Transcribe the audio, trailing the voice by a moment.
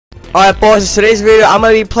Alright boys, in today's video I'm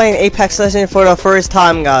gonna be playing Apex Legends for the first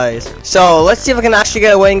time, guys. So let's see if I can actually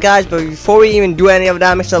get a win, guys. But before we even do any of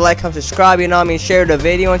that, make sure to like, comment, subscribe, you know what I mean, share the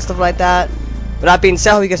video and stuff like that. With that being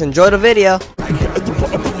said, I hope you guys enjoy the video.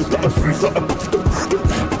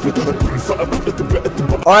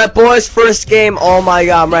 Alright boys, first game. Oh my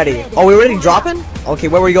god, I'm ready. Oh, we already dropping? Okay,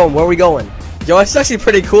 where are we going? Where are we going? Yo, it's actually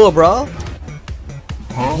pretty cool, bro.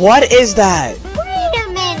 Huh? What is that? Wait a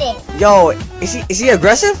minute. Yo, is he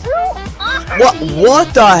aggressive?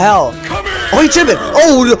 What the hell? Oh, he's tripping.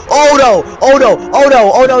 Oh no, oh no, oh no,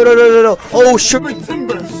 oh no, oh no, no. Oh shit.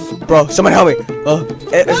 Bro, somebody help me. Oh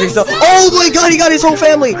my god, he got his whole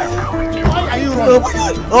family. Oh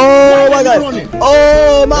my god.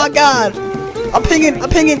 Oh my god. I'm pinging.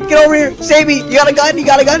 Get over here. Save me. You got a gun?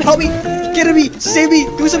 Help me. Get at me. Save me.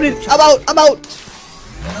 Do something. I'm out.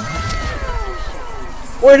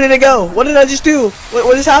 Where did it go? What did I just do?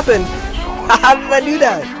 What just happened? How did I do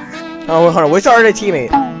that? Oh, hold on. Where's our other teammate?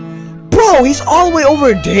 Bro, he's all the way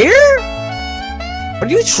over there? Are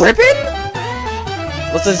you tripping?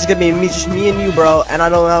 Looks like it's gonna be just me and you, bro. And I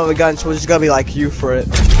don't have a gun, so we're just gonna be like you for it.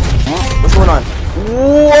 What's going on?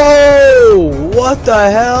 Whoa! What the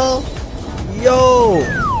hell? Yo!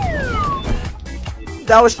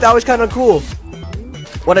 That was kind of cool.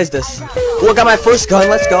 What is this? Oh, I got my first gun.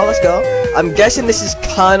 Let's go. I'm guessing this is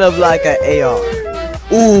kind of like an AR.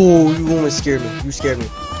 Ooh, you almost scared me. You scared me.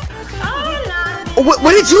 Oh,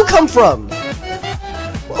 where did you come from?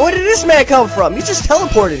 Where did this man come from? You just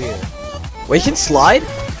teleported here. Wait, you can slide?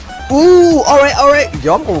 Ooh, alright.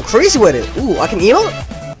 Yo, I'm going crazy with it. Ooh, I can emote?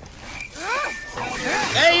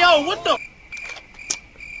 Hey, yo, what the?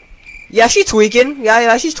 Yeah, she's tweaking.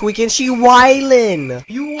 Yeah, she's tweaking. She wildin'.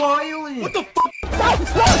 You wildin'? What the fuck?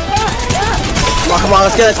 Come on,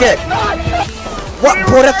 let's get it. What?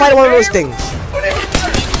 Bro, that fight one of those things.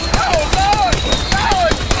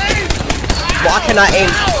 Why can I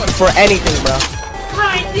aim for anything, bro?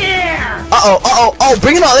 Right there! Oh,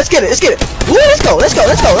 bring it on, let's get it. Ooh, let's go.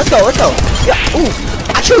 Yeah, ooh,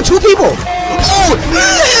 I killed 2 people. Oh,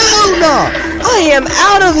 hell no! I am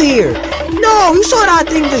out of here. No, you saw that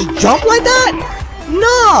thing just jump like that?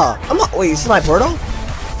 No, I'm not, wait, is this my portal?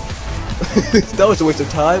 That was a waste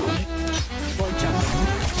of time.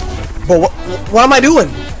 But what am I doing?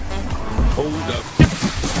 Hold up.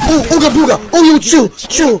 Oh, ooga booga. Oh, yo, chill.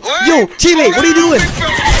 Yo, teammate, what are you doing?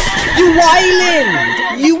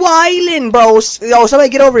 You wildin', bro. Yo, somebody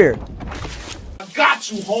get over here. I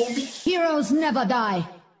got you, homie. Heroes never die.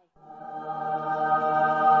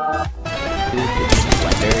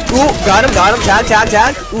 Ooh, got him.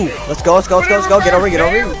 Tag. Ooh, let's go. Get over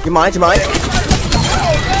here. You mind?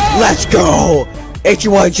 Let's go.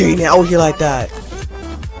 ATYJAYDEN out here like that.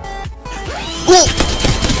 Ooh.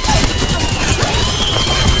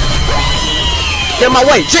 Get in my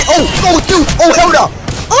way. Oh, dude. Oh,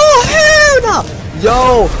 hell no.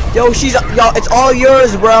 Yo, it's all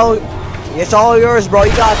yours, bro. It's all yours, bro.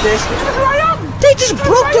 You got this. They just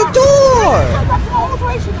broke the door.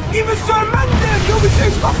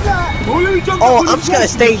 Oh, I'm just gonna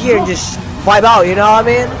stay here and just vibe out, you know what I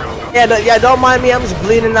mean? Yeah, don't mind me. I'm just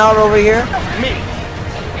bleeding out over here. Help me.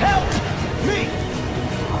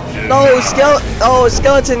 No,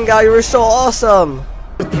 skeleton guy, you were so awesome.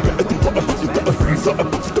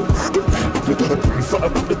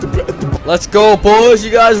 Let's go, boys.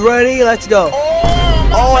 You guys ready? Let's go.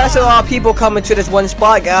 Oh, that's a lot of people coming to this one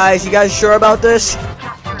spot, guys. You guys sure about this?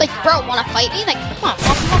 Like, bro, wanna fight me? Like, come on,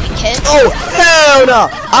 fucking kid. Oh, hell no!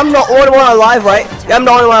 I'm the only one alive, right? Yeah, I'm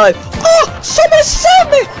the only one alive. Oh, someone save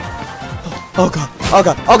me! Oh god.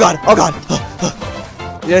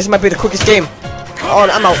 Yeah, this might be the quickest game. Oh,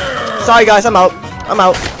 I'm out. Sorry, guys, I'm out.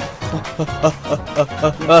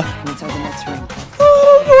 Inside the next ring. I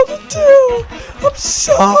don't know what to do. I'm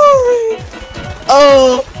sorry.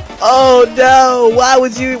 Oh no! Why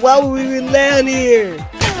would we even land here?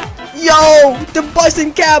 Yo, the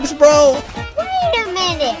busting caps, bro. Wait a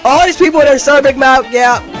minute. All these people in their sorry big mouth.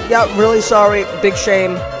 Yeah, really sorry. Big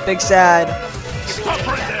shame. Big sad. Stop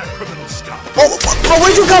right there, criminal scum. Oh,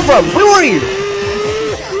 where'd you come from? Where were you?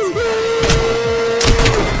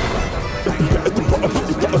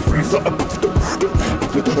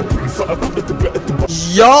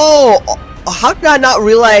 Yo, how did I not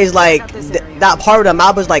realize like that part of the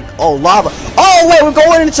map was like lava? Oh wait, we're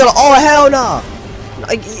going into the hell no.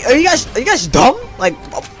 Like, are you guys dumb? Like,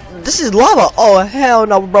 this is lava. Oh hell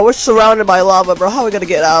no, bro. We're surrounded by lava, bro. How are we gonna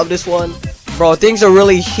get out of this one? Bro, things are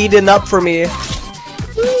really heating up for me.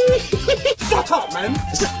 Shut up, man.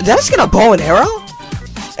 Is that just gonna bow and arrow?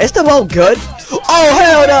 Is the bow good? Oh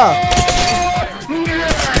hell no.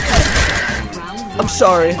 I'm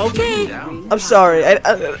sorry. Okay. I'm sorry. I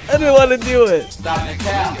didn't want to do it. I'm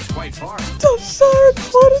sorry. I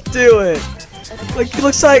didn't want to do it. Like, he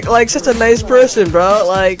looks like such a nice person, bro.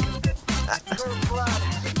 Like,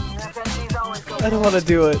 I don't want to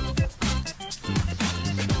do it.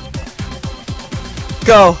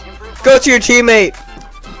 Go to your teammate.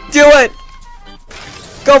 Do it.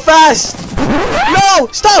 Go fast. No,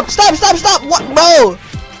 stop. What, bro?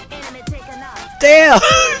 Damn.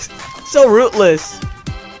 So rootless.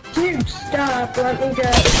 Dude, stop. Let me go.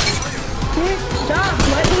 Dude, stop.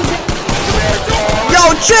 Let me go. Yo,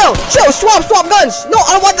 chill. Swap guns. No,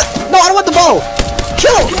 I don't want the bow.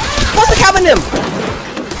 Kill him. What's the cap in him?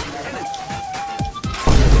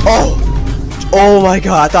 Oh my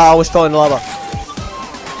god. I thought I was falling in lava.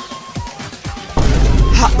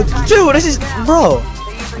 Dude, this is, bro,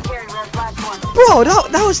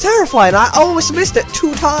 that was terrifying. I almost missed it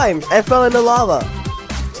 2 times and fell in the lava.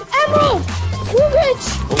 Emerald! You're rich!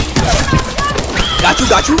 Got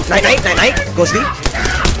you. Night. Go sleep.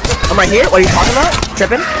 I'm right here. What are you talking about?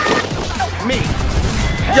 Tripping? Me.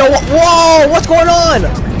 Yo, whoa, what's going on?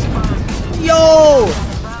 Yo.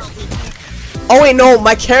 Oh wait, no,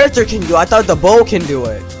 my character can do it. I thought the bow can do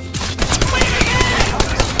it.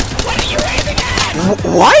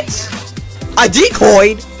 What? I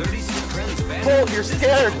decoyed? Oh, you're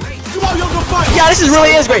scared. Come on, go fight. Yeah, this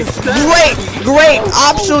really is great. Great.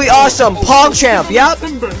 Absolutely awesome. Pog champ, yep.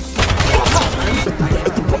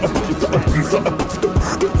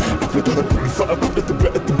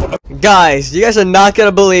 Guys, you guys are not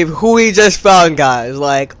gonna believe who we just found, guys.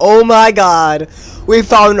 Like, oh my god. We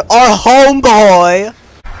found our homeboy,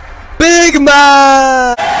 Big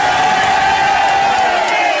Mac!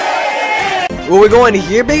 Were we going to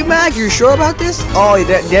here, Big Mac? You sure about this? Oh,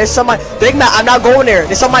 there's somebody. Big Mac, I'm not going there.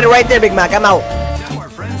 There's somebody right there, Big Mac. I'm out.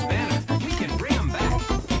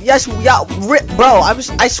 Yes, yeah, bro.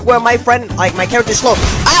 I swear, my friend, like my character's slow.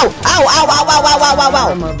 Ow!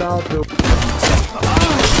 I'm about to.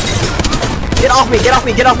 Get off me!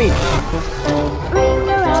 Ring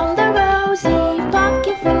around the rosy,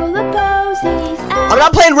 pocket full of posies. I'm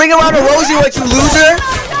not playing Ring Around the Rosie with you, loser.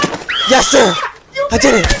 Yes, sir. I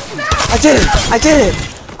did it.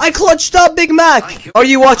 I clutched up, Big Mac. Are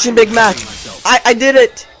you watching, Big Mac? I did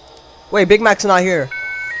it. Wait, Big Mac's not here.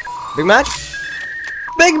 Big Mac?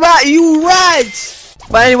 Big Mac, you rats!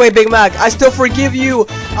 But anyway, Big Mac, I still forgive you.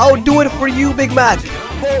 I'll do it for you, Big Mac.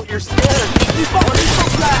 Oh, you're scared.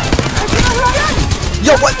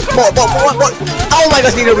 Yo, what? Oh my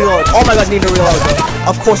gosh, need to reload.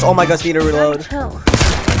 Of course, all my guns need to reload.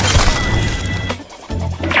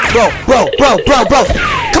 Bro.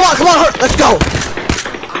 Come on, hurt. Let's go.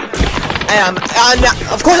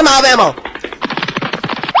 Of course I'm out of ammo.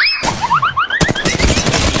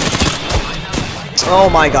 Oh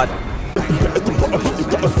my god.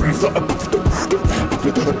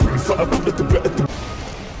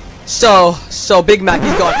 So Big Mac,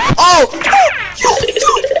 he's gone. Oh!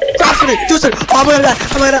 Do something. Oh, I'm gonna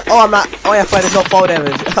die. Oh, I'm not. Oh yeah, fine. There's no fall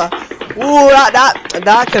damage. Ooh,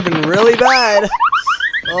 that could have been really bad.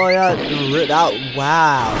 Oh yeah,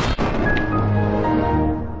 wow.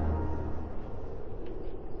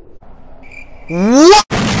 What?